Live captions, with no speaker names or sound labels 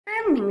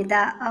am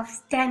Nimitha of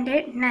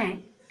Standard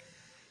 9.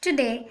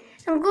 Today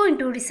I am going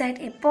to recite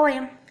a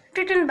poem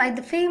written by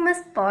the famous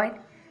poet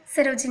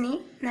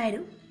Sarojini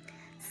Naidu,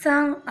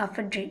 Song of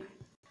a Dream.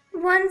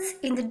 Once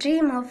in the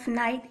dream of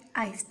night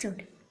I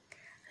stood,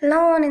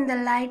 alone in the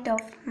light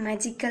of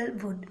magical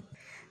wood,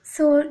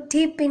 so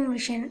deep in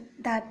vision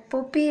that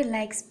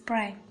poppy-like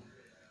sprang,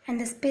 and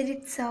the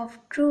spirits of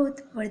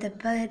truth were the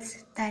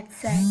birds that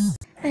sang,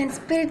 and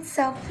spirits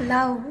of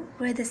love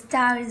were the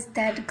stars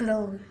that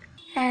glowed,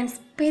 and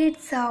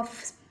spirits of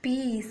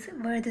peace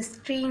were the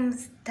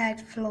streams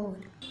that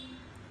flowed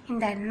in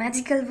that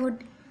magical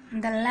wood in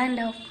the land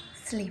of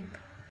sleep.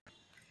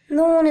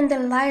 Lone in the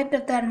light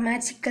of that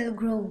magical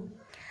grove,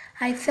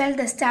 I felt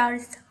the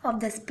stars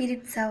of the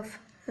spirits of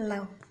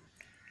love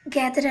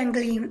gather and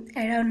gleam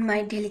around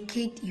my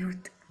delicate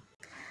youth,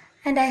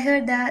 and I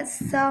heard the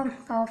song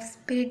of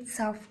spirits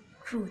of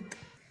truth.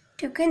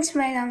 To quench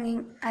my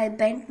longing, I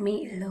bent me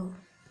low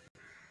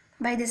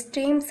by the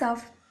streams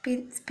of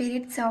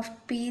spirits of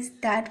peace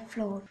that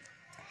flowed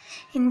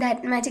in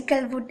that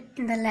magical wood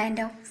in the land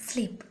of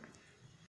sleep.